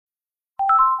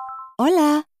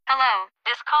Hola. Hello,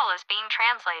 this call is being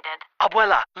translated.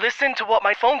 Abuela, listen to what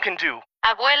my phone can do.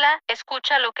 Abuela,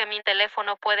 escucha lo que mi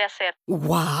teléfono puede hacer.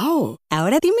 Wow.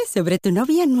 Ahora dime sobre tu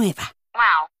novia nueva.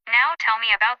 Wow, now tell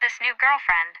me about this new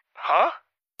girlfriend. Huh?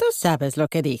 Tú sabes lo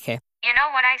que dije. You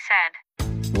know what I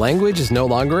said. Language is no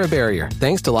longer a barrier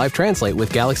thanks to Live Translate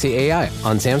with Galaxy AI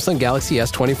on Samsung Galaxy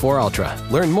S24 Ultra.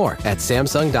 Learn more at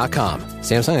Samsung.com.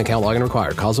 Samsung account login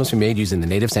required. Calls must be made using the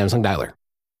native Samsung dialer.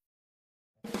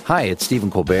 Hi, it's Stephen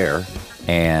Colbert,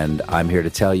 and I'm here to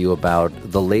tell you about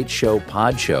The Late Show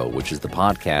Pod Show, which is the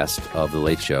podcast of The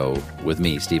Late Show with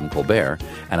me, Stephen Colbert,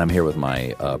 and I'm here with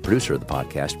my producer of the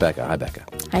podcast, Becca. Hi, Becca.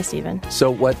 Hi, Stephen. So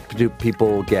what do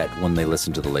people get when they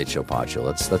listen to The Late Show Pod Show?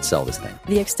 Let's sell this thing.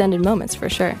 The extended moments, for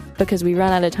sure, because we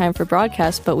run out of time for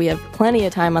broadcast, but we have plenty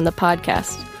of time on the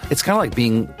podcast. It's kind of like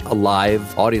being a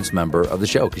live audience member of the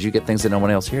show because you get things that no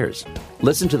one else hears.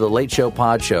 Listen to The Late Show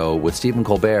Pod Show with Stephen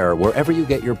Colbert wherever you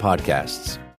get your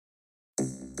podcasts.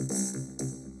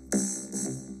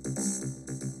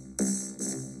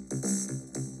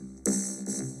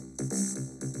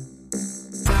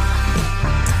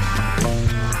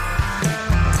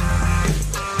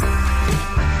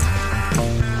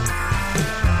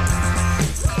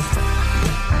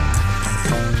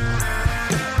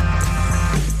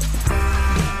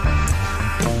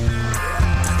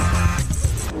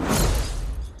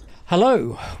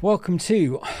 Hello, welcome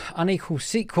to Unequal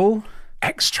Sequel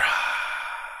Extra.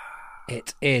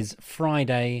 It is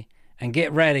Friday, and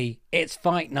get ready, it's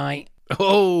fight night.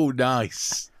 Oh,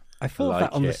 nice. I thought of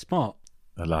that on the spot.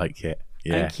 I like it.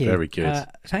 Yeah, Thank you. Very good.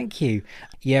 Thank you.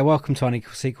 Yeah, welcome to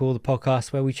Unequal Sequel, the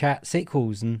podcast where we chat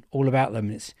sequels and all about them.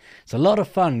 It's a lot of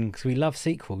fun because we love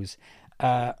sequels.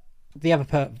 The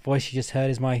other voice you just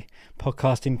heard is my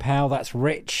podcasting pal. That's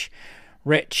Rich.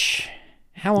 Rich,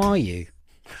 how are you?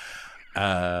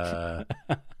 Well,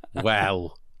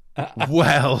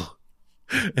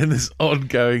 in this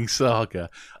ongoing saga,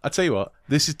 I tell you what,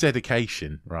 this is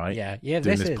dedication, right? Yeah,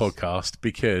 doing this podcast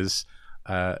because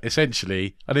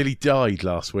essentially I nearly died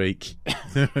last week.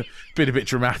 Been a bit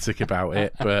dramatic about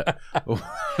it, but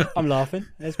I'm laughing.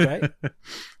 That's great.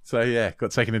 So yeah,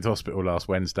 got taken into hospital last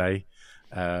Wednesday.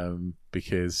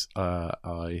 Because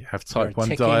I have type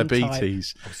 1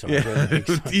 diabetes. Oh, sorry,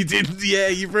 you didn't. Yeah,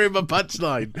 you ruined my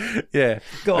punchline. Yeah,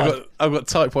 I've got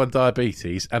type 1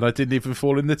 diabetes, and I didn't even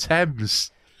fall in the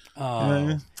Thames. Oh,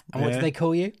 and what did they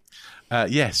call you?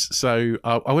 Yes, so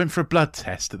I went for a blood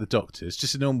test at the doctor's,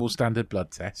 just a normal standard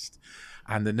blood test,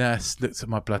 and the nurse looked at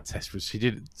my blood test. She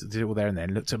did it all there and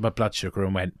then. Looked at my blood sugar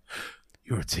and went,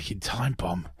 "You're a ticking time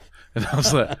bomb." And I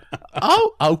was like,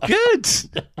 oh, good.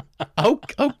 Oh,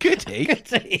 goody.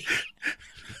 Goody.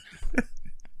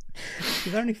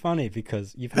 It's only funny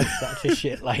because you've had such a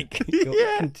shit, like,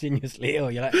 you're continuously ill.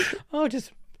 You're like, oh,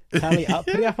 just tally it up,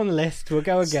 put it up on the list, we'll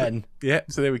go again.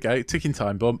 So there we go, ticking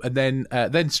time bomb. And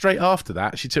then straight after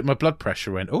that, she took my blood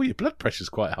pressure and went, oh, your blood pressure's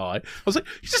quite high. I was like,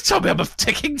 you just told me I'm a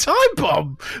ticking time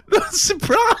bomb. I'm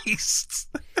surprised.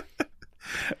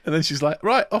 And then she's like,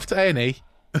 right, off to A&E.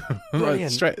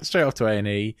 straight off to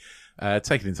A&E,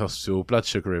 taken into hospital, blood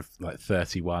sugar of like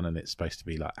 31 and it's supposed to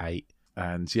be like 8,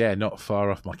 and yeah, not far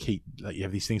off my like you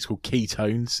have these things called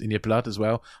ketones in your blood as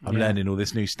well. I'm learning all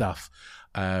this new stuff,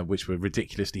 which were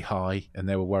ridiculously high, and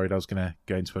they were worried I was going to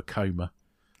go into a coma.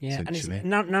 Yeah, and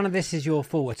none of this is your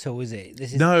fault at all, is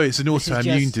it? No, it's an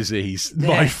autoimmune disease.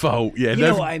 My fault. Yeah, you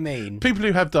know what I mean. People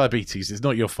who have diabetes, it's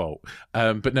not your fault.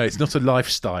 But no, it's not a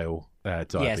lifestyle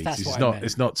diabetes. Yes, that's what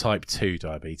It's not type 2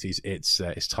 diabetes.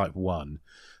 It's type 1.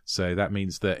 So that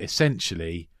means that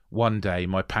essentially one day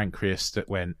my pancreas that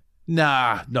went,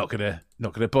 nah, not gonna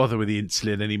bother with the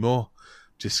insulin anymore.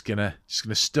 Just gonna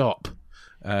stop.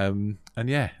 And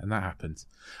that happened.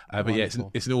 But yeah, it's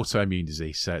an autoimmune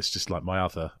disease, so it's just like my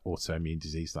other autoimmune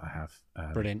disease that I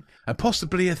have. Brilliant. And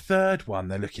possibly a third one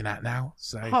they're looking at now.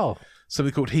 So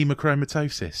something called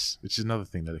hemochromatosis, which is another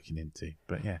thing they're looking into.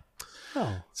 But yeah.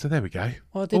 Oh. So there we go.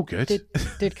 Well, all good.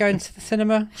 Did going to the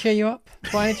cinema cheer you up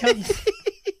by any chance?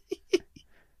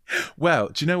 Well,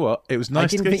 do you know what? It was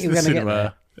nice to go to the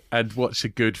cinema and watch a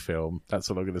good film. That's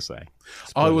all I'm going to say.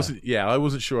 Spoiler. I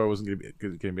wasn't sure I wasn't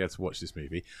going to be able to watch this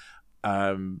movie.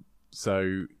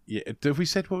 So, yeah, have we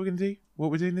said what we're going to do?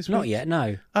 What we're doing this week? Not yet,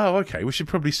 no. Oh, okay. We should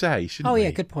probably say, shouldn't we? Oh,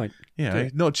 yeah, good point. You know,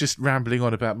 not just rambling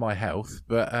on about my health,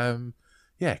 but,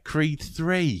 Creed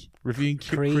 3. Reviewing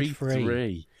Creed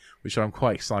 3, which I'm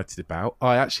quite excited about.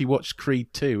 I actually watched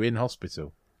Creed 2 in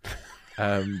hospital.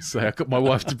 So I got my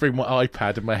wife to bring my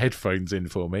iPad and my headphones in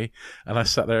for me, and I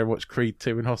sat there and watched Creed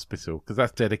 2 in hospital, because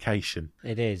that's dedication.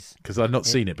 It is. Because I'd not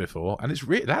seen it before, and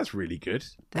that's really good.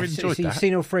 I really enjoyed that. You've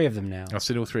seen all three of them now? I've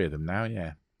seen all three of them now,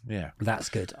 yeah. Yeah. That's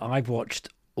good. I've watched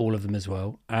all of them as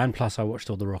well, and plus I watched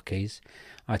all the Rockies.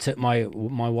 I took my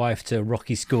wife to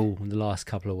Rocky School in the last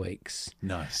couple of weeks.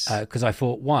 Nice. Because I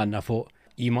thought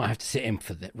you might have to sit in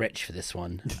for Rich for this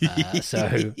one,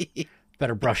 so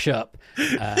better brush up.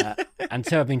 And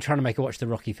so I've been trying to make her watch the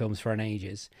Rocky films for an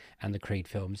ages and the Creed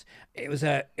films. It was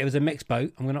a mixed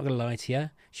boat. I'm not going to lie to you.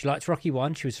 She liked Rocky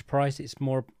 1. She was surprised it's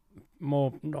more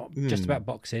not just about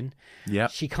boxing. Yeah.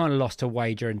 She kind of lost her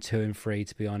wager in 2 and 3,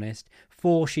 to be honest.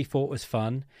 4 she thought was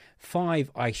fun. 5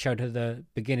 I showed her the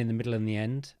beginning, the middle, and the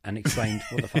end and explained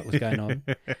what the fuck was going on.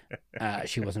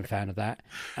 She wasn't a fan of that.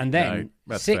 And then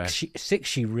No, that's 6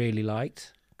 she really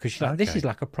liked, because she's like, this Okay. is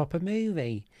like a proper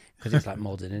movie, because it's like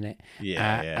modern, isn't it?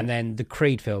 Yeah. And then the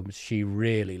Creed films she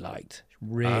really liked.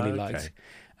 Okay. Liked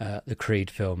the Creed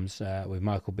films with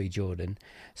Michael B. Jordan.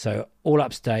 So all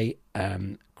upstate.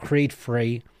 Creed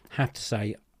 3, have to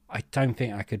say, I don't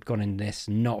think I could have gone in this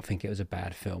and not think it was a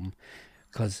bad film,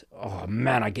 because oh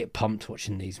man, I get pumped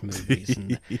watching these movies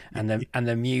and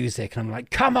the music, and I'm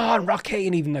like, come on, Rocky,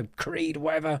 and even though Creed,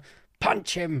 whatever,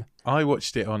 punch him. I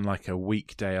watched it on like a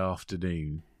weekday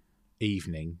early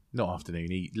evening,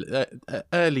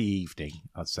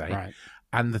 I'd say. Right.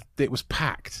 And it was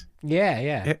packed. Yeah.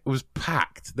 It was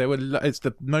packed. It's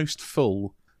the most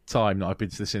full time that I've been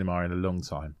to the cinema in a long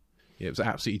time. It was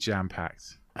absolutely jam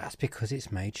packed. That's because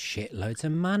it's made shitloads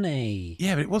of money.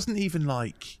 Yeah, but it wasn't even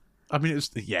like. I mean,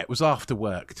 it was after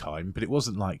work time, but it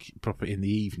wasn't like proper in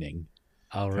the evening.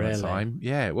 Oh, kind of really? Time.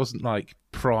 Yeah, it wasn't like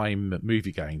prime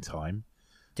movie going time.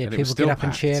 Did And it was people get still up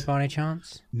and packed. cheer by any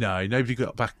chance? No, nobody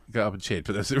got up and cheered.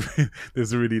 But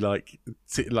there's a really like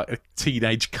a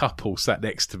teenage couple sat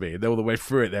next to me, and all the way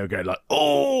through it, they were going like,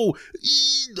 "Oh,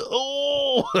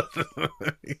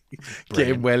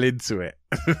 getting well into it."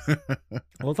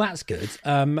 Well, that's good.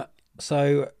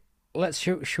 So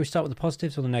should we start with the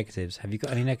positives or the negatives? Have you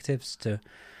got any negatives to?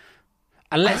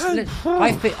 And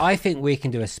I think we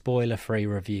can do a spoiler-free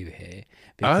review here.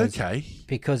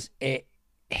 Because it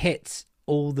hits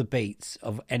all the beats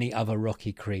of any other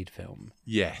Rocky Creed film.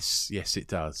 Yes, it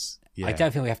does. Yeah. I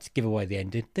don't think we have to give away the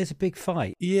ending. There's a big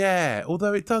fight. Yeah,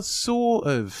 although it does sort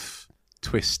of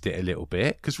twist it a little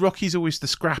bit, because Rocky's always the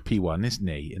scrappy one, isn't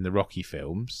he, in the Rocky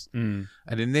films? And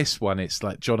in this one, it's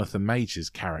like Jonathan Major's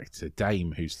character,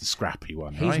 Dame, who's the scrappy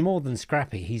one, He's right? more than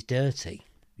scrappy. He's dirty.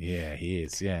 Yeah, he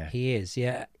is, yeah. He is,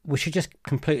 yeah. We should just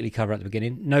completely cover at the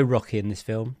beginning. No Rocky in this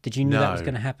film. Did you know that was No.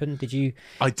 going to happen? Did you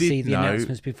I did see the know,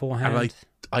 announcements beforehand? And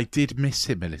I did miss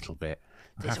him a little bit,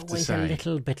 I There's have to always say. a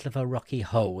little bit of a Rocky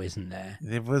hole, isn't there?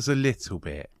 There was a little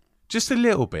bit. Just a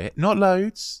little bit. Not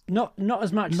loads. Not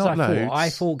as much Not as I loads. thought. I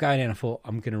thought going in,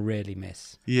 I'm going to really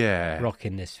miss Yeah. Rock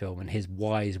in this film and his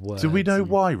wise words. Do we know and-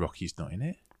 why Rocky's not in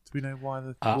it? Do we know why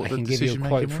what I the can give you a decision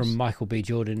quote making from was? Michael B.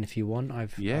 Jordan if you want. I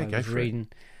Go was for it.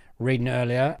 reading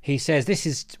earlier. He says this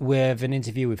is with an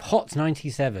interview with Hot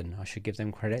 97. I should give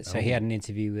them credit. So he had an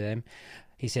interview with them.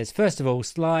 He says, first of all,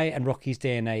 Sly and Rocky's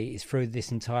DNA is through this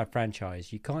entire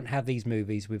franchise. You can't have these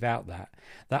movies without that.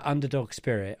 That underdog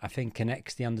spirit, I think,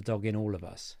 connects the underdog in all of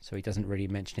us. So he doesn't really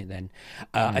mention it then.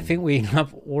 I think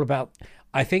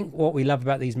I think what we love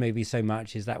about these movies so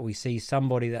much is that we see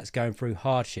somebody that's going through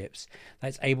hardships,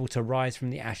 that's able to rise from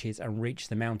the ashes and reach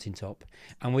the mountaintop.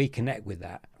 And we connect with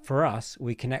that. For us,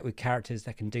 we connect with characters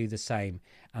that can do the same.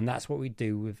 And that's what we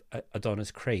do with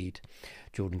Adonis Creed.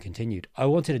 Jordan continued, I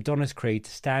wanted Adonis Creed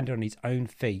to stand on his own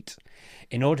feet.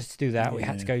 In order to do that, we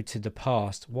had to go to the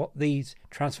past. What these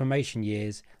transformation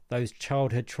years, those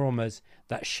childhood traumas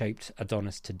that shaped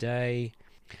Adonis today.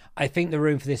 I think the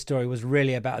room for this story was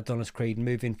really about Adonis Creed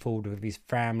moving forward with his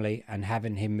family and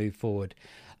having him move forward.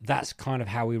 That's kind of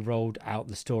how we rolled out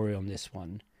the story on this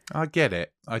one. I get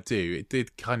it. I do. It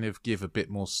did kind of give a bit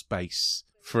more space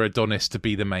for Adonis to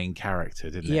be the main character,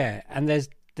 didn't it? Yeah, and there's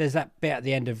that bit at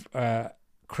the end of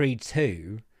Creed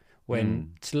 2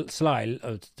 when Sly,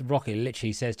 Rocky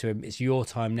literally says to him, it's your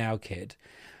time now, kid.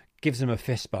 Gives him a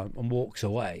fist bump and walks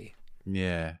away.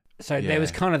 Yeah. So there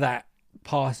was kind of that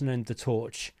passing in the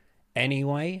torch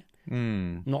anyway.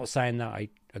 Not saying that I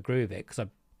agree with it, because I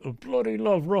bloody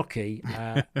love Rocky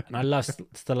and I love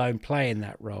Stallone playing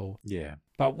that role. Yeah.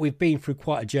 But we've been through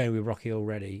quite a journey with Rocky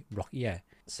already.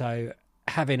 So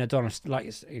having Adonis,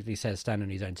 like he says, stand on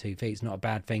his own 2 feet is not a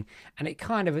bad thing. And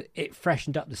it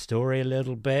freshened up the story a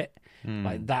little bit,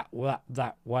 like that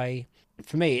way.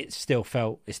 For me, the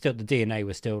DNA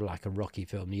was still like a Rocky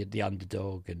film. You had the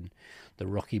underdog and the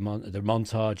Rocky the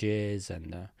montages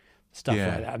and stuff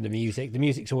like that. And the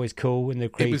music's always cool in the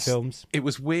Creed films. It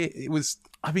was weird.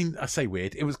 I say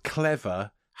weird. It was clever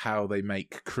how they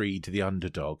make Creed the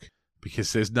underdog,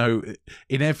 because in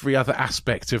every other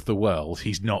aspect of the world,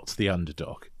 he's not the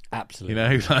underdog. Absolutely. You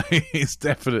know, like, it's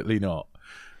definitely not.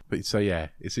 But so yeah,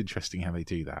 it's interesting how they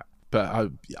do that.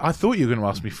 But I thought you were going to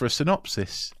ask me for a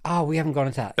synopsis. Oh, we haven't gone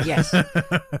into that. Yes.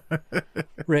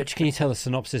 Rich, can you tell the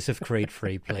synopsis of Creed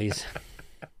 3, please?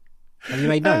 Have you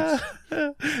made notes?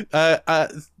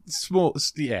 Small,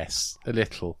 yes, a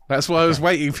little. That's why I was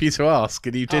waiting for you to ask,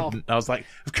 and you didn't. I was like,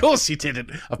 of course you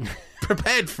didn't. I'm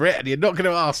prepared for it, and you're not going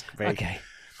to ask me. Okay.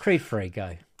 Creed 3,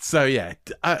 go. So yeah,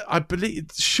 I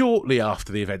believe shortly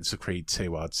after the events of Creed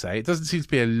 2, I'd say. It doesn't seem to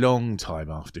be a long time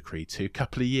after Creed 2, a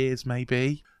couple of years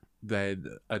maybe.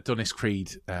 Then Adonis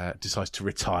Creed decides to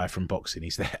retire from boxing.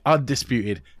 He's the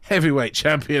undisputed heavyweight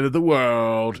champion of the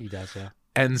world. He does, yeah.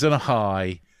 Ends on a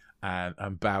high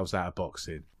and bows out of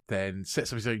boxing. Then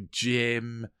sets up his own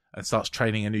gym and starts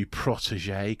training a new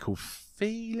protege called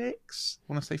Felix.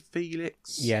 I want to say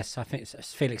Felix. Yes, I think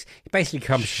it's Felix. He basically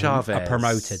becomes Chavez. a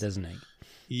promoter, doesn't he?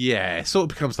 Yeah, it sort of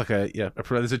becomes like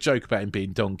there's a joke about him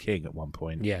being Don King at one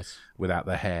point. Yes. Without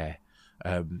the hair.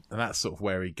 And that's sort of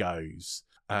where he goes.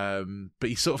 But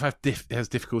he sort of has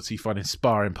difficulty finding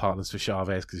sparring partners for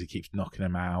Chavez because he keeps knocking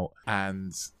him out.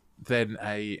 And then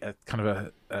a kind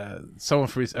of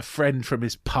a friend from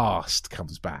his past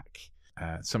comes back.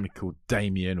 Somebody called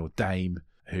Damien or Dame,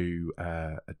 who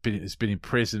has been in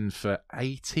prison for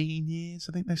 18 years,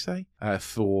 I think they say,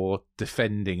 for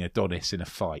defending Adonis in a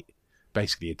fight.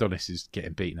 Basically, Adonis is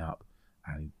getting beaten up,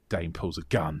 and Dame pulls a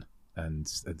gun and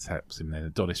taps him. Then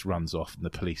Adonis runs off, and the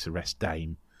police arrest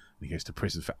Dame. And he goes to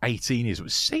prison for 18 years,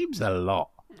 which seems a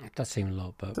lot. It does seem a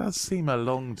lot, but... It does seem a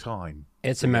long time.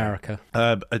 It's America.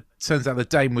 It turns out that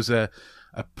Dame was a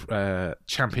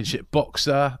championship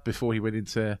boxer before he went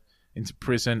into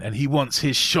prison, and he wants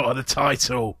his shot at the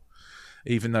title,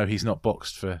 even though he's not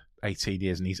boxed for 18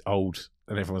 years and he's old,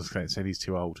 and everyone's saying he's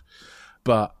too old.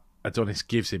 But Adonis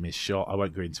gives him his shot. I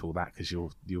won't go into all that because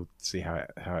you'll see how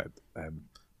it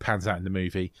pans out in the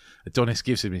movie. Adonis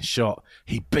gives him his shot.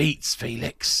 He beats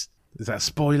Felix. Is that a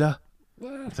spoiler? I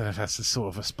don't know if that's a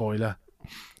sort of a spoiler.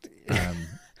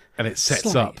 And it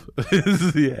sets up,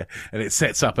 yeah, and it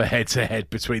sets up a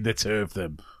head-to-head between the two of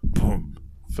them. Boom.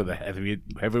 For the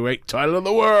heavyweight title of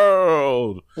the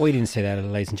world. We didn't see that,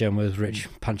 ladies and gentlemen, was Rich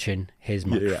punching his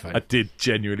microphone. Yeah, I did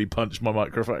genuinely punch my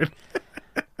microphone.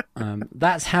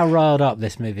 That's how riled up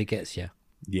this movie gets you.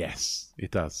 Yes,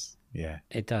 it does. Yeah.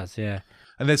 It does, yeah.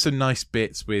 And there's some nice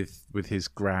bits with his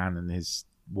gran and his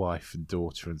wife and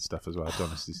daughter and stuff as well.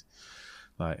 Adonis is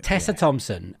like Tessa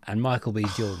Thompson and Michael B.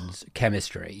 Jordan's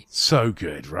chemistry. So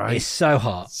good, right? It's so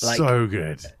hot. Like, so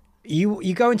good.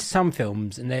 You go into some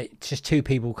films and they're just two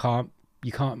people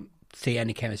you can't see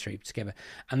any chemistry together,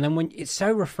 and then when it's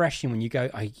so refreshing when you go,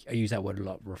 I use that word a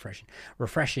lot,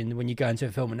 refreshing when you go into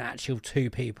a film and actual two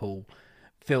people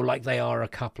feel like they are a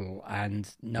couple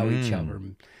and know each other,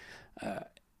 and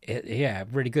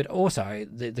really good. Also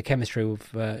the chemistry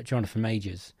with Jonathan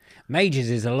Majors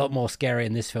is a lot more scary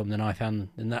in this film than I found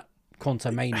in that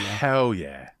Quantumania. Hell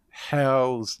yeah,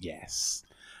 hell's yes.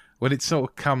 When it sort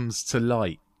of comes to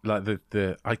light, like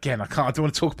the again, I don't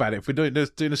want to talk about it. If we're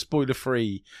doing a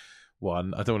spoiler-free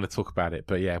one, I don't want to talk about it.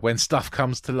 But yeah, when stuff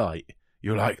comes to light,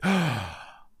 you're like, oh,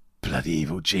 bloody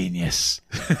evil genius.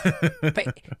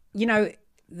 But,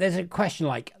 there's a question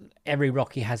like every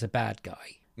Rocky has a bad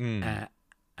guy.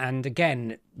 And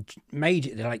again,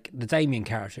 like the Damien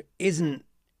character isn't,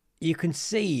 you can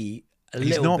see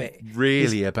little bit. He's not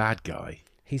really a bad guy.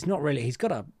 He's not really, he's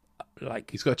got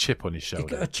a chip on his shoulder.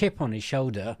 He's got a chip on his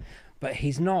shoulder, but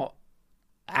he's not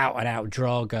out and out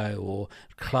Drago or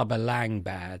Clubber Lang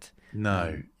bad.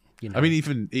 No, I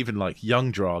mean even like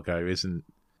young Drago isn't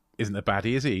a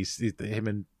baddie, is he? Him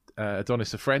and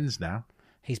Adonis are friends now.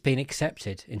 He's been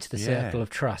accepted into the circle of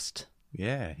trust.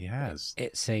 Yeah, he has.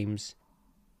 It seems.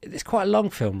 It's quite a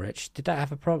long film, Rich. Did that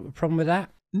have a problem with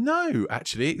that? No,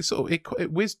 actually,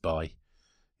 it whizzed by.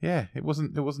 Yeah, it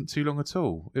wasn't too long at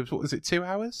all. It was, what was it, 2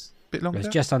 hours? A bit longer. It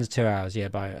was just under 2 hours, yeah,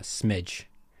 by a smidge.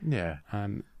 Yeah.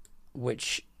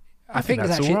 Which I think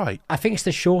that's actually, all right. I think it's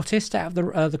the shortest out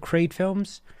of the Creed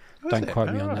films. Don't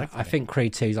quote me on that. Okay. I think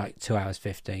Creed 2 is like 2 hours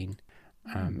 15.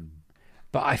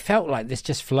 But I felt like this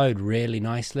just flowed really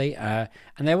nicely. And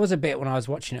there was a bit when I was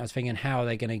watching it, I was thinking, how are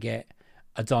they going to get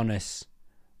Adonis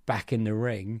back in the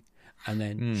ring? And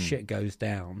then shit goes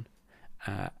down.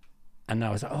 And I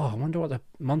was like, I wonder what the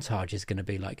montage is going to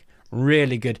be like.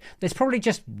 Really good. There's probably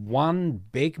just one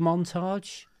big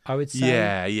montage, I would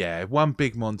say. Yeah, one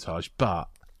big montage, but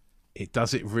it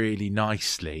does it really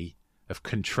nicely of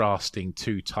contrasting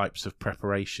two types of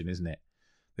preparation, isn't it?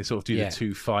 They sort of do the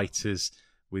two fighters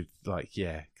with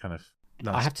kind of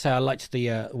nice. I have to say I liked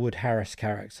the Wood Harris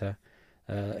character,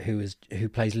 who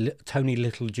plays Tony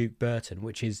Little Duke Burton,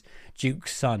 which is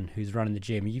Duke's son who's running the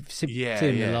gym. You've seen him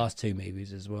in the last two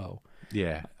movies as well.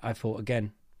 Yeah. I thought,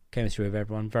 again, chemistry with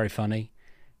everyone. Very funny,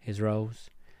 his roles.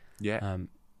 Yeah.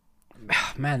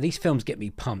 Man, these films get me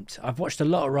pumped. I've watched a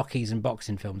lot of Rockies and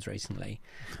boxing films recently,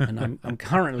 and I'm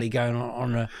currently going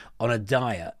on a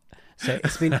diet. So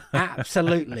it's been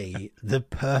absolutely the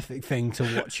perfect thing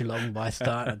to watch along by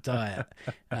starting a diet.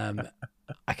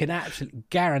 I can absolutely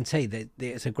guarantee that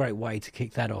it's a great way to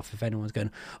kick that off if anyone's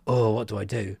going, oh, what do I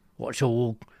do? Watch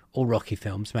all Rocky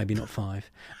films, maybe not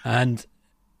 5, and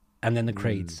then the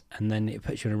Creeds, and then it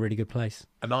puts you in a really good place.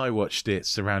 And I watched it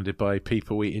surrounded by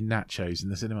people eating nachos in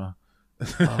the cinema.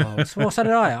 So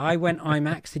did I. I went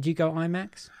IMAX. Did you go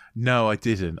IMAX? No, I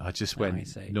didn't. I just went I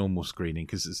see. normal screening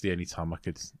because it's the only time I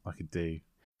could do.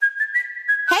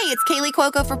 Hey, it's Kaylee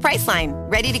Cuoco for Priceline.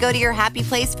 Ready to go to your happy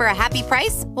place for a happy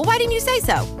price? Well, why didn't you say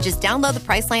so? Just download the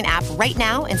Priceline app right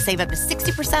now and save up to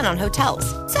 60% on hotels.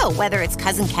 So whether it's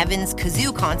Cousin Kevin's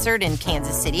Kazoo Concert in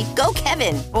Kansas City, go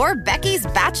Kevin, or Becky's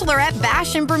Bachelorette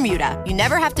Bash in Bermuda, you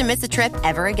never have to miss a trip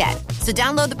ever again. So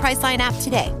download the Priceline app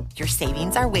today. Your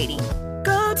savings are waiting.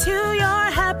 Go to your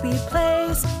happy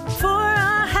place for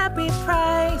a happy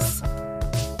price.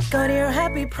 Go to your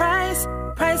happy price,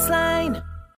 Priceline.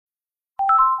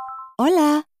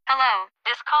 Hola. Hello,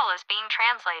 this call is being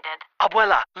translated.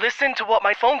 Abuela, listen to what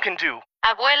my phone can do.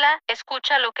 Abuela,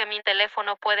 escucha lo que mi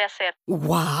teléfono puede hacer.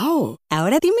 Wow.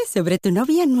 Ahora dime sobre tu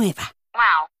novia nueva.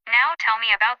 Wow, now tell me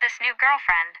about this new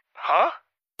girlfriend. Huh?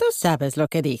 Tú sabes lo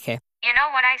que dije. You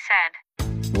know what I said.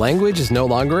 Language is no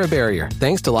longer a barrier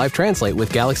thanks to Live Translate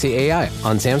with Galaxy AI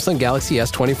on Samsung Galaxy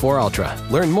S24 Ultra.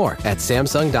 Learn more at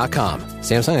Samsung.com.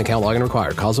 Samsung account login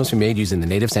required. Calls must be made using the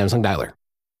native Samsung dialer.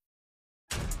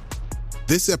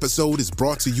 This episode is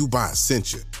brought to you by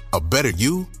Essentia. A better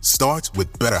you starts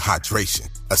with better hydration.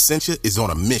 Essentia is on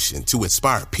a mission to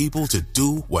inspire people to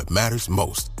do what matters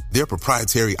most. Their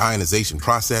proprietary ionization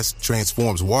process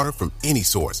transforms water from any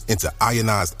source into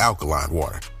ionized alkaline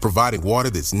water, providing water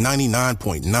that's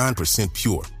 99.9%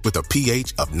 pure with a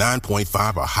pH of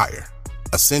 9.5 or higher.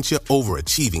 Essentia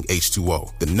Overachieving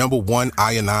H2O, the #1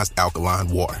 ionized alkaline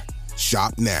water.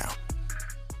 Shop now.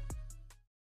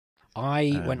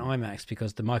 I went IMAX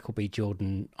because the Michael B.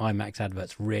 Jordan IMAX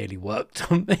adverts really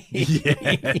worked on me.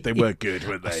 Yeah, they were good,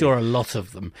 weren't they? I saw a lot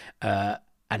of them.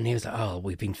 And he was like, oh,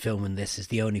 we've been filming this as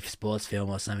the only sports film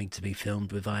or something to be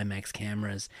filmed with IMAX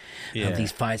cameras. Yeah. And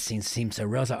these fight scenes seem so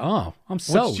real. I was like, oh, I'm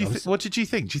sold. What did you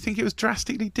think? Do you think it was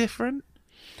drastically different?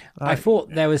 I thought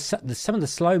there was some of the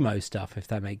slow-mo stuff, if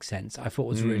that makes sense, I thought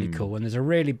was really cool. And there's a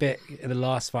really bit in the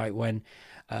last fight when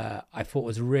I thought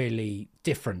was really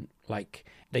different, like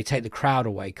they take the crowd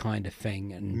away kind of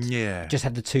thing, and just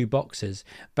had the two boxers.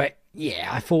 But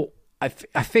yeah, I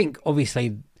think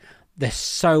obviously they're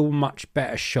so much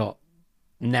better shot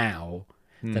now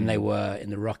than they were in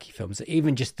the Rocky films.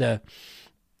 Even just the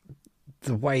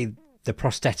way the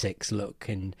prosthetics look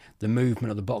and the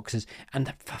movement of the boxers,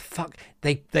 and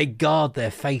they guard their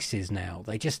faces now.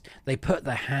 They put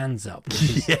their hands up,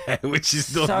 which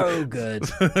is not so good.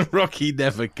 Rocky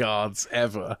never guards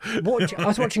ever. I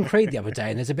was watching Creed the other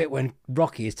day, and there's a bit when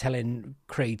Rocky is telling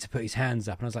Creed to put his hands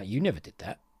up, and I was like, "You never did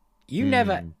that. You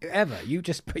never ever. You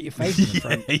just put your face in the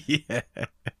front."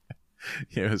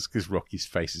 Yeah, it's because Rocky's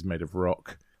face is made of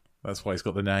rock. That's why he's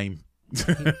got the name.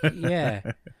 Yeah.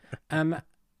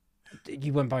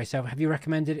 You went by yourself. Have you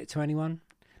recommended it to anyone?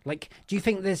 Like, do you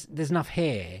think there's enough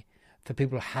here for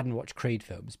people who hadn't watched Creed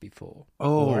films before,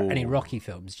 or any Rocky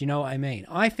films? Do you know what I mean?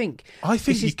 I think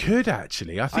you could actuuld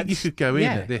you could go in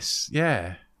at this.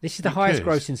 Yeah, this is the highest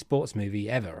grossing sports movie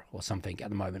ever, or something at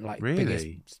the moment. Like, really,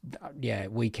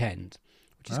 biggest, weekend,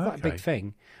 which is quite a big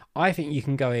thing. I think you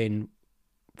can go in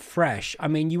fresh. I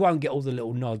mean, you won't get all the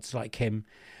little nods like him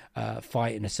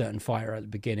fighting a certain fighter at the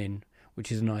beginning, which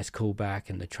is a nice callback,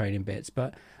 and the training bits.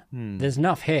 But there's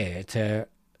enough here to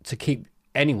keep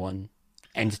anyone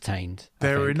entertained.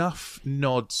 There are enough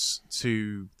nods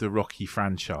to the Rocky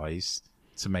franchise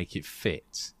to make it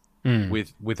fit,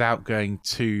 without going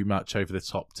too much over the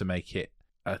top to make it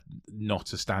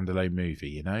not a standalone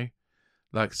movie. You know,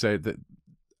 like so that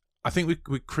I think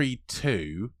with Creed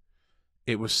 2,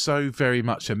 it was so very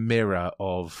much a mirror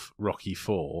of Rocky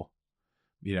 4.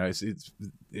 You know,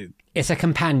 it's a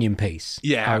companion piece.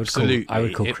 Yeah, absolutely. I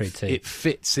would call Creed 2. It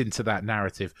fits into that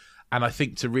narrative, and I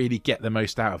think to really get the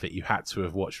most out of it, you had to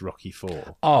have watched Rocky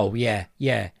 4. Oh yeah.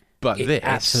 But this,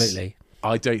 absolutely,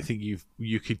 I don't think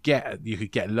you could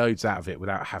get loads out of it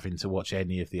without having to watch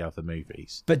any of the other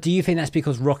movies. But do you think that's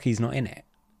because Rocky's not in it,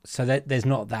 so that there's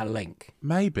not that link?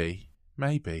 Maybe.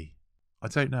 I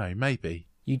don't know. Maybe.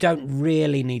 You don't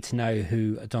really need to know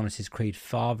who Adonis's Creed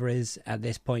father is at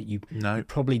this point. You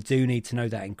probably do need to know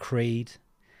that in Creed,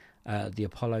 the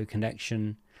Apollo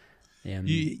connection.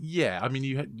 Yeah, I mean,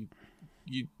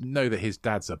 you know that his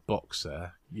dad's a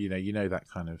boxer. You know that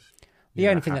kind of. The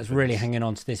only thing that's really hanging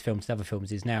on to this film, to other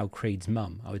films, is now Creed's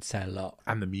mum. I would say a lot,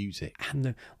 and the music.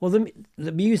 And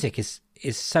the music is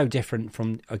so different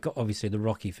from obviously the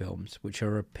Rocky films, which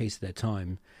are a piece of their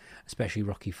time, especially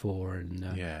Rocky IV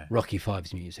and Rocky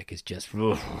V's music is just.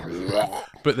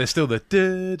 But there's still the.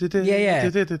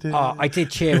 Oh, I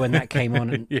did cheer when that came on,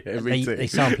 and they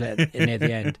sample it near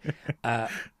the end.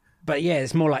 But yeah,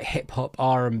 it's more like hip hop,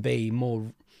 R&B,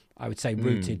 more I would say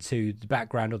rooted to the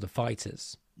background of the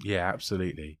fighters. Yeah,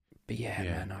 absolutely. But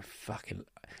man,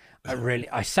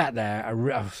 I sat there. I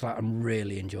was like, I'm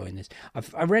really enjoying this.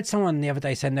 I read someone the other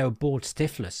day saying they were bored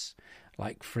stiffless,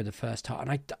 like for the first time,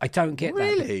 and I don't get that.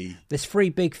 Really? There's 3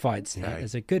 big fights in it.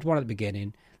 There's a good one at the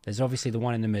beginning. There's obviously the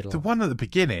one in the middle. The one at the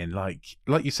beginning, like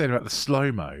you said about the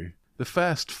slow mo, the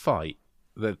first fight,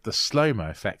 the slow mo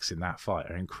effects in that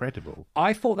fight are incredible.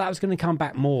 I thought that was going to come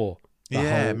back more.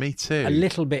 Me too. A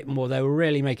little bit more. They were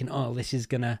really making, this is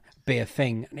going to be a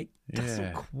thing. And it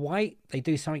doesn't quite. They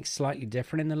do something slightly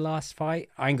different in the last fight.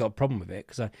 I ain't got a problem with it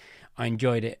because I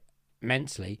enjoyed it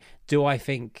immensely. Do I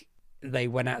think they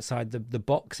went outside the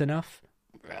box enough?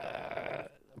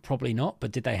 Probably not.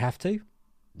 But did they have to?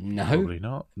 No. Probably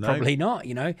not. No. Probably not.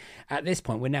 At this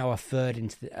point, we're now a third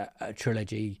into a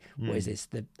trilogy. What is this?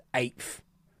 The 8th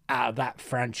out of that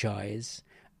franchise.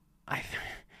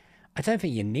 I don't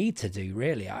think you need to do,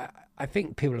 really. I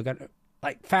think people are going to,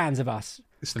 like fans of us,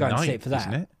 it's go the 9th, and sit for that.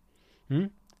 Isn't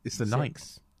it? It's the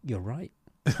 9th. You're right.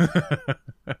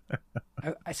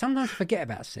 I sometimes forget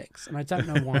about 6, and I don't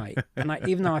know why. And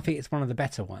even though I think it's one of the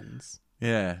better ones.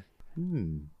 Yeah.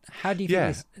 How do you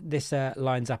think this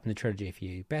lines up in the trilogy for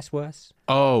you? Best, worst?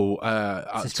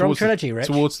 It's a strong trilogy, Rich.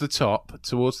 Towards the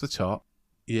top.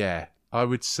 Yeah, I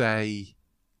would say.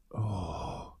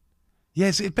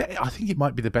 Yes, I think it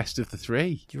might be the best of the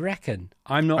 3. Do you reckon?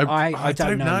 I'm not. I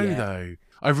don't know yet. Though.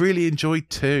 I really enjoyed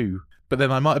 2, but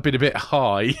then I might have been a bit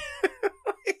high.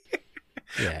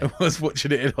 I was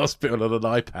watching it in hospital on an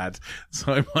iPad,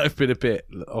 so I might have been a bit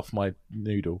off my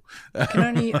noodle. I can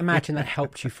only imagine that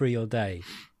helped you through your day.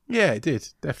 Yeah, it did,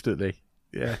 definitely.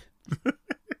 Yeah.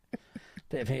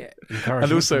 Bit of encouragement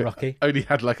and also, from Rocky. I only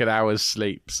had like an hour's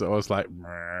sleep, so I was like.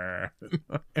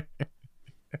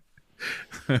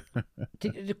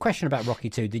 The question about Rocky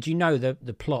 2, did you know the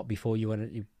plot before you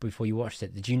watched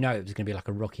it? Did you know it was going to be like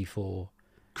a Rocky 4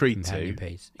 Creed 2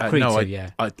 piece? Creed 2, yeah.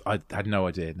 I had no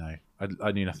idea. No,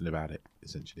 I knew nothing about it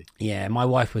essentially. Yeah, my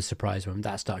wife was surprised when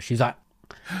that started. She was like,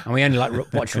 and we only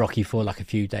watched Rocky 4 like a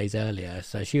few days earlier,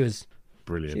 so she was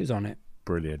brilliant. She was on it.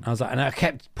 Brilliant. I was like, and I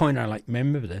kept pointing out like,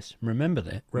 remember this, remember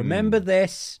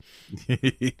this,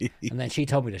 and then she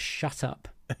told me to shut up.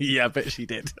 Yeah, I bet she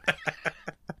did.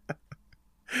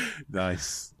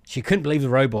 Nice. She couldn't believe the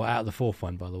robot out of the 4th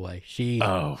one, by the way.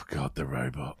 Oh God, the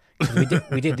robot.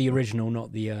 we did the original,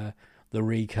 not the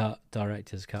recut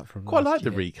director's cut from. Quite like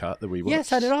the recut, the rewatch. Yeah,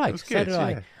 so did I. So did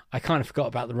I. I kind of forgot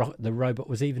about the robot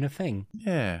was even a thing.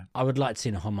 Yeah. I would like to see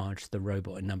a homage to the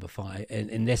robot in number 5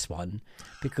 in this one,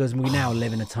 because we now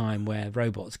live in a time where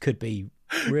robots could be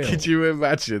real. Could you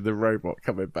imagine the robot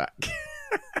coming back?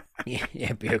 Yeah,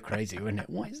 it'd be crazy, wouldn't it?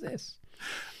 What is this?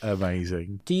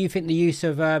 Amazing. Do you think the use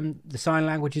of the sign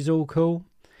language is all cool?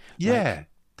 Yeah,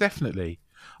 definitely.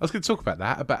 I was going to talk about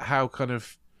that, about how kind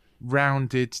of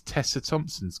rounded Tessa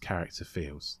Thompson's character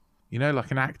feels. Like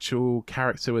an actual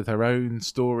character with her own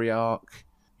story arc,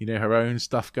 her own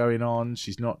stuff going on.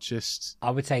 She's not just... I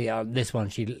would say this one,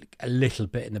 she's a little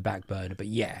bit in the back burner, but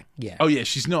yeah. Oh, yeah,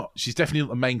 she's definitely not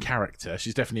the main character.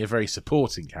 She's definitely a very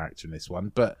supporting character in this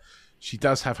one, but... She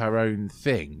does have her own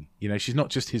thing, she's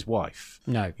not just his wife.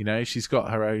 No. She's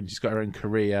got her own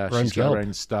career, she's got her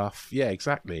own stuff. Yeah,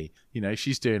 exactly.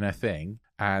 She's doing her thing.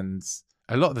 And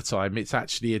a lot of the time it's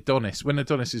actually Adonis. When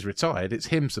Adonis is retired, it's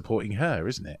him supporting her,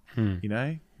 isn't it?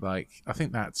 I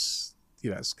think that's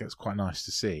quite nice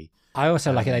to see. I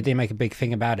also like it. They did make a big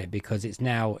thing about it because it's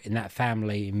now in that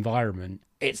family environment.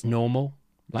 It's normal.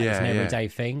 It's an everyday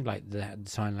thing, like the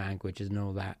sign languages and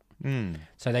all that.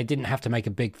 So they didn't have to make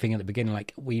a big thing at the beginning,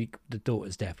 like the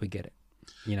daughter's death. We get it,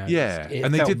 Yeah,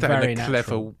 and they did that in a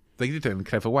clever. They did it in a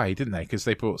clever way, didn't they? Because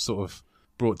they brought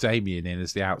Damien in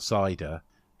as the outsider,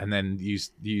 and then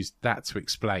used that to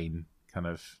explain kind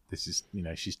of this is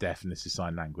she's deaf and this is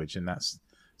sign language, and it's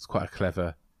quite a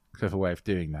clever way of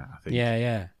doing that. I think.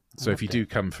 Yeah. So if you do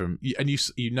come from and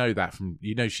you know that from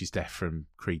she's deaf from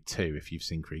Creed 2. If you've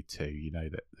seen Creed 2, you know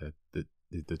that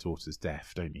the daughter's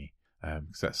deaf, don't you?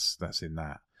 because that's in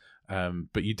that.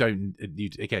 But you don't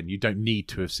need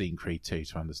to have seen Creed 2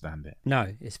 to understand it.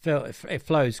 No, it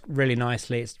flows really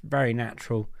nicely. It's very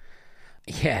natural.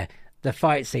 Yeah, the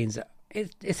fight scenes.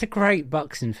 It's a great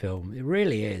boxing film. It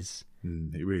really is.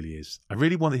 It really is. I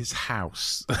really want his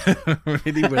house. I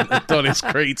really want Adonis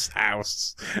Creed's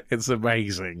house. It's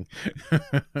amazing.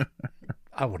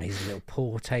 I want his little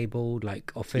portable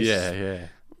office. Yeah.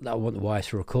 I want the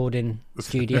wife's recording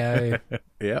studio.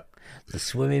 Yep. The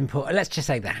swimming pool. Let's just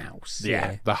say the house.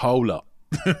 Yeah. The whole lot.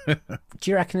 Do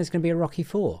you reckon there's going to be a Rocky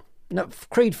 4? No,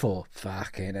 Creed 4.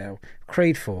 Fucking hell.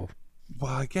 Creed 4.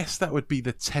 Well, I guess that would be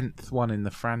the 10th one in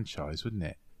the franchise, wouldn't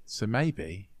it? So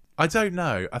maybe. I don't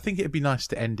know. I think it'd be nice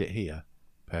to end it here,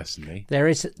 personally. There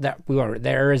is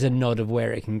a nod of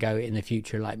where it can go in the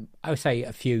future. I would say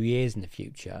a few years in the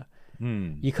future.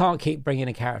 You can't keep bringing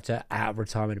a character out of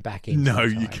retirement back in. No,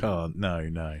 you can't.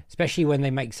 No. Especially when they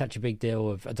make such a big deal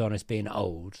of Adonis being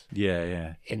old.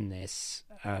 Yeah. In this,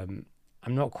 I'm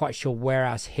not quite sure where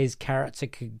else his character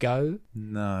could go.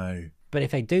 No. But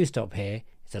if they do stop here,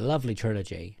 it's a lovely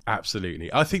trilogy.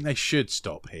 Absolutely. I think they should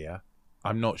stop here.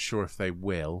 I'm not sure if they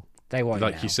will. They won't.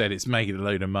 Like you said, it's making a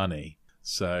load of money.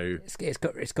 So it's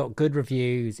got good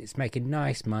reviews. It's making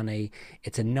nice money.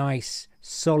 It's a nice,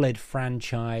 solid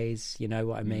franchise. You know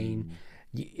what I mean?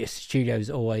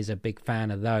 Studio's always a big fan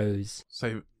of those.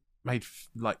 So made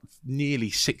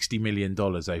nearly $60 million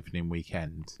opening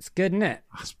weekend. It's good, isn't it?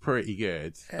 That's pretty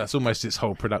good. That's almost its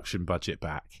whole production budget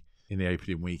back in the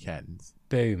opening weekend.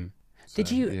 Boom. So,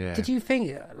 did you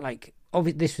think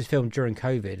obviously this was filmed during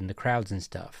COVID and the crowds and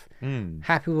stuff?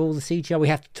 Happy with all the CGI? We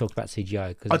have to talk about CGI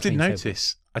because I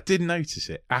didn't notice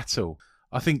it at all.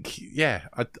 I think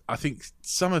I think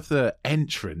some of the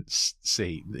entrance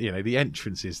scene, the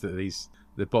entrances that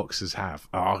the boxers have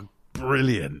are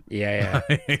brilliant. Yeah.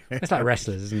 It's like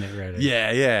wrestlers, isn't it? Really?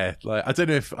 Yeah. I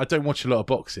don't watch a lot of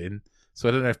boxing, so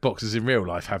I don't know if boxers in real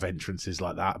life have entrances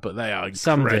like that, but they are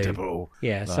incredible. Some do.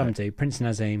 Yeah, some do. Prince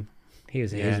Nazim.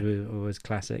 His was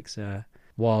classics.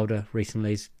 Wilder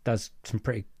recently does some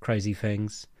pretty crazy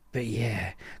things. But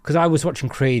yeah, because I was watching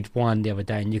Creed 1 the other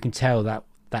day, and you can tell that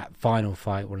final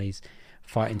fight when he's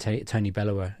fighting Tony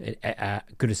Bellew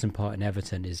at Goodison Park in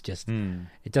Everton is just...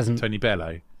 It doesn't... Tony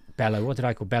Bellew. What did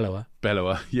I call Bellewer?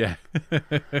 Bellewer, yeah.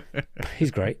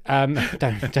 He's great. Don't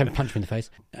punch me in the face.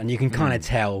 And you can kind of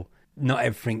tell not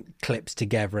everything clips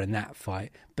together in that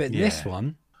fight. But this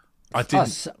one, I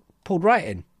pulled right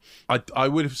in. I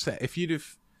would have said, if you'd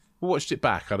have watched it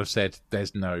back, I'd have said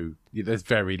there's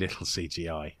very little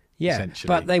CGI. Yeah,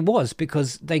 but there was,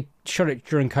 because they shot it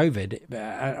during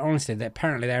COVID. Honestly,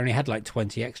 apparently they only had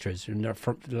 20 extras in the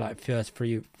first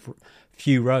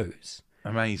few rows.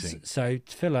 Amazing. So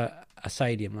to fill a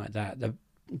stadium like that, the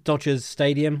Dodgers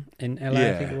Stadium in LA,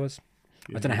 I think it was.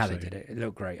 I don't know how they did it. It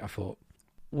looked great, I thought.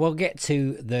 We'll get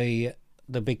to the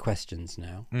big questions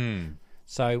now.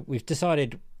 So we've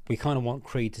decided we kind of want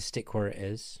Creed to stick where it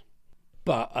is,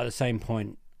 but at the same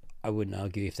point, I wouldn't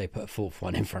argue if they put a fourth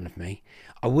one in front of me.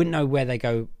 I wouldn't know where they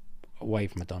go away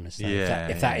from Adonis. Though,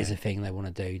 if that is a thing they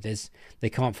want to do. They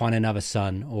can't find another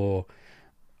son, or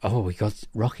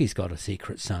Rocky's got a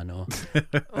secret son,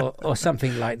 or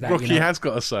something like that. Rocky has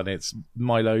got a son. It's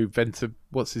Milo Ventura.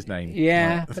 What's his name?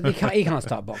 Yeah, but he can't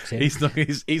start boxing.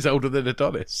 He's older than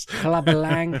Adonis. Clubber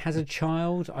Lang has a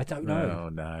child. I don't know.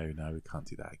 No, we can't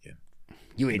do that again.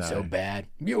 You ain't so bad.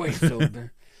 You ain't so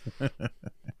bad.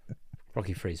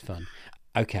 Rocky 3 is fun.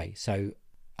 Okay, so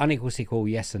unequal sequel,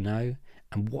 yes or no?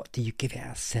 And what do you give it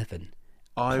out of 7?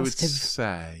 I would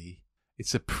say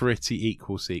it's a pretty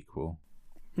equal sequel.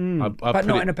 But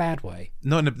not in a bad way.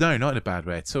 Not in a bad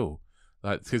way at all.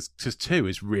 Because 2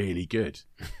 is really good,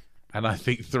 and I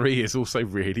think 3 is also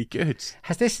really good.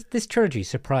 Has this trilogy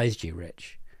surprised you,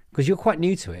 Rich? Because you're quite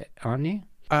new to it, aren't you?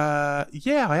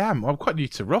 Yeah, I am. I'm quite new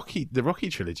to the Rocky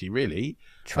trilogy, really.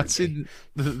 I'd seen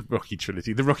the Rocky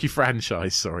trilogy, the Rocky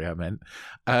franchise. Sorry, I meant.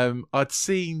 I'd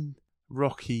seen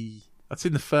Rocky. I'd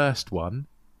seen the first one,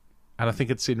 and I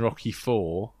think I'd seen Rocky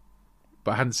 4,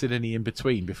 but I hadn't seen any in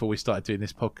between before we started doing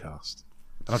this podcast.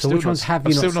 And so which ones have you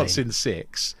not seen? I've still not seen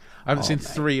 6. I haven't seen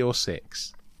 3 or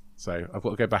 6, so I've got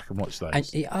to go back and watch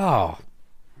those.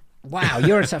 Wow,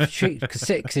 you're in such a treat, because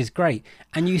 6 is great.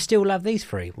 And you still love these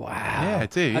 3? Wow. Yeah, I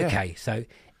do, yeah. Okay, so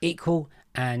equal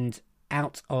and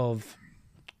out of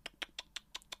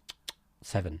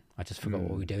 7. I just forgot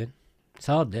what we're doing. It's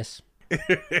hard, this.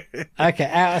 Okay,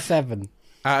 out of 7.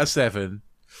 Out of 7,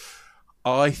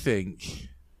 I think...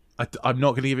 I'm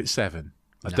not going to give it 7.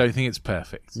 I don't think it's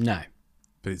perfect. No.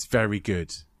 But it's very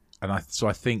good. And I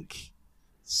think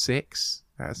 6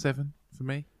 out of 7 for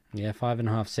me. Yeah,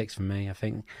 5.5, 6 for me. I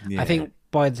think. Yeah. I think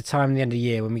by the time the end of the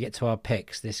year, when we get to our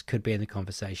picks, this could be in the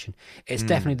conversation. It's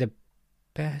definitely the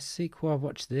best sequel I've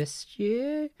watched this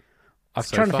year. I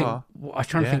was trying to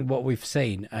think what we've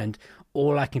seen, and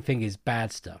all I can think is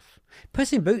bad stuff.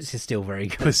 Puss in Boots is still very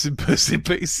good. Puss in Boots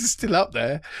is still up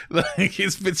there. Like,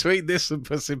 it's between this and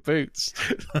Puss in Boots.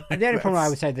 And the only problem I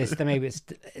would say this, that maybe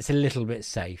it's a little bit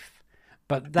safe,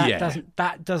 but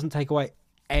that doesn't take away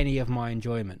any of my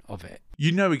enjoyment of it.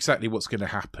 You know exactly what's going to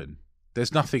happen.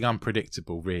 There's nothing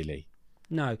unpredictable, really.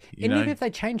 No, even if they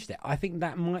changed it, I think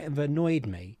that might have annoyed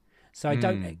me. So I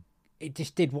don't. It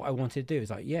just did what I wanted to do. It's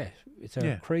like, it's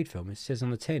a Creed film. It says on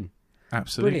the tin.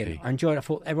 Absolutely. Brilliant. I enjoyed it. I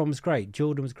thought everyone was great.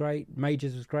 Jordan was great.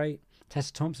 Majors was great.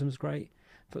 Tessa Thompson was great.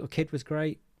 I thought the kid was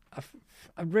great.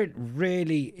 I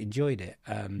really enjoyed it.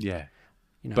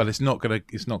 But it's not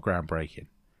groundbreaking.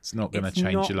 It's not gonna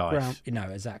change your life. No,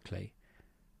 exactly.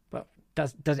 But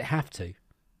does it have to?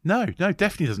 No,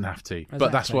 definitely doesn't have to. Exactly.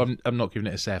 But that's why I'm not giving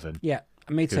it a 7. Yeah,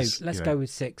 me too. Let's go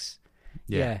with 6.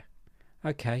 Yeah.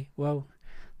 Okay. Well,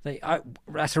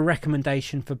 that's a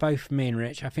recommendation for both me and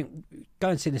Rich. I think go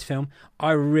and see this film.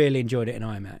 I really enjoyed it in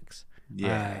IMAX.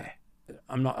 Yeah.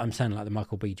 I'm sounding like the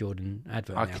Michael B. Jordan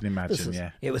advert. I can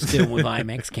imagine. It was filmed with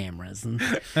IMAX cameras, and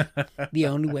the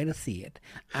only way to see it.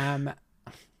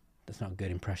 That's not a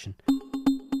good impression.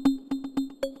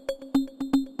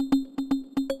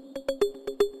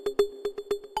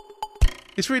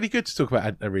 It's really good to talk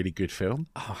about a really good film.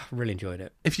 Oh, I really enjoyed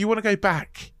it. If you want to go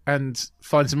back and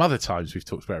find some other times we've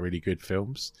talked about really good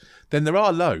films, then there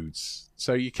are loads.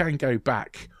 So you can go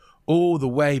back all the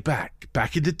way back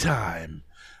into time,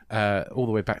 all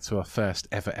the way back to our first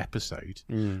ever episode,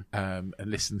 and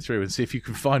listen through and see if you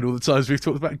can find all the times we've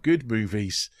talked about good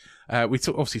movies. We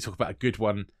obviously talk about a good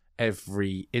one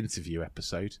every interview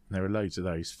episode, and there are loads of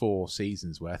those, 4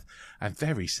 seasons worth, and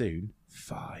very soon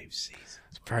 5 seasons.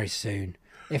 Very soon.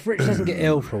 If Rich doesn't get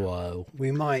ill for a while,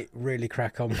 we might really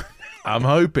crack on. I'm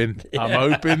hoping.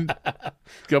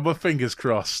 Got my fingers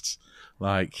crossed.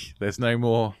 Like, there's no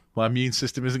more. My immune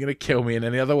system isn't going to kill me in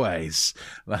any other ways.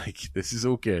 Like, this is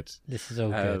all good.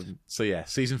 So yeah,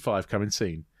 season 5 coming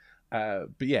soon. But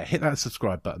yeah, hit that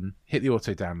subscribe button. Hit the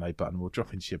auto download button. We'll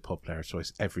drop into your pod player of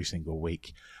choice every single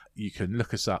week. You can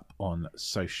look us up on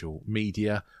social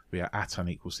media. We are at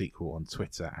Unequal Sequel on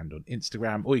Twitter and on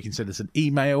Instagram. Or you can send us an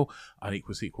email,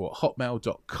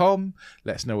 unequalsequel@hotmail.com.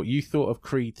 Let us know what you thought of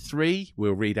Creed 3.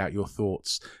 We'll read out your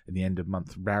thoughts in the end of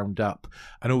month roundup.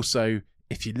 And also,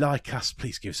 if you like us,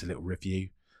 please give us a little review.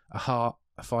 A heart,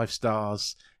 5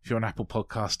 stars. If you're on Apple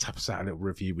Podcasts, tap us out a little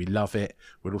review. We love it.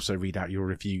 We'll also read out your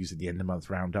reviews at the end of the month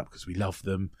roundup because we love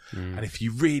them. And if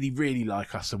you really, really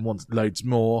like us and want loads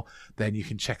more, then you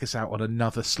can check us out on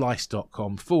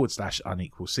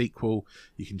anotherslice.com/unequal sequel.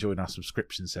 You can join our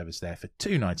subscription service there for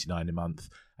 $2.99 a month,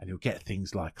 and you'll get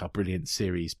things like our brilliant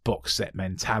series Box Set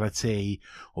Mentality,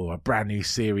 or a brand new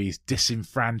series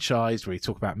Disenfranchised, where we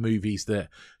talk about movies that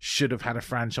should have had a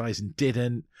franchise and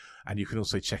didn't. And you can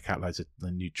also check out loads of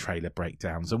the new trailer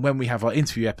breakdowns. And when we have our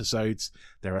interview episodes,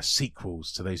 there are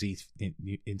sequels to those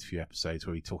interview episodes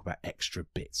where we talk about extra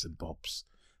bits and bobs,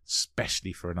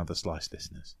 especially for Another Slice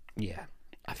listeners. Yeah,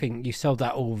 I think you sold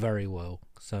that all very well.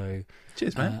 So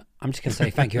cheers, man. I'm just going to say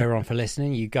thank you, everyone, for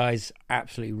listening. You guys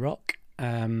absolutely rock.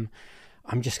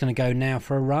 I'm just going to go now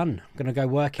for a run. I'm going to go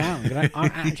work out. I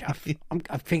think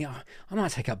I might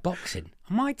take up boxing.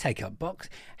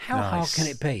 How hard can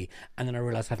it be? And then I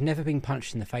realised I've never been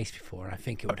punched in the face before, and I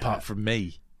think it would Apart hurt. from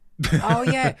me. Oh,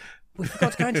 yeah. We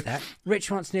forgot to go into that.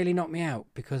 Rich once nearly knocked me out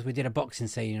because we did a boxing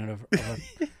scene of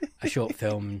a short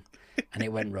film, and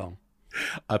it went wrong.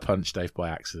 I punched Dave by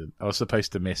accident. I was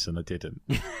supposed to miss and I didn't.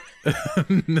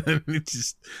 It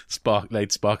just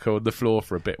laid Sparko on the floor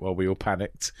for a bit while we all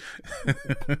panicked.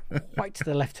 Right to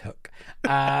the left hook.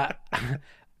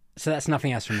 So that's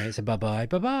nothing else from me. It's a bye-bye.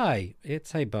 Bye-bye.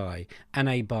 It's a bye. And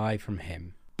a bye from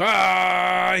him.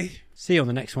 Bye! See you on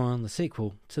the next one, the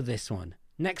sequel to this one.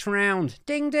 Next round.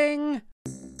 Ding, ding!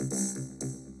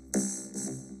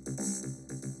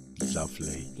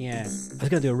 Lovely. Yeah. I was going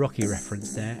to do a Rocky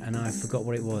reference there, and I forgot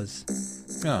what it was.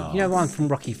 Oh. You know, the one from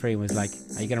Rocky 3 was like,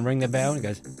 are you going to ring the bell? And it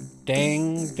goes,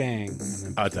 ding, ding.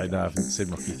 I don't know. I haven't seen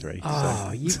Rocky 3.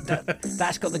 Oh, so.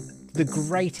 That's got the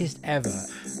greatest ever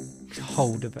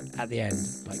hold of at the end,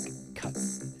 like, cut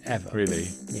ever. Really?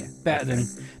 Yeah. Better than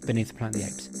Beneath the Planet of the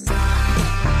Apes.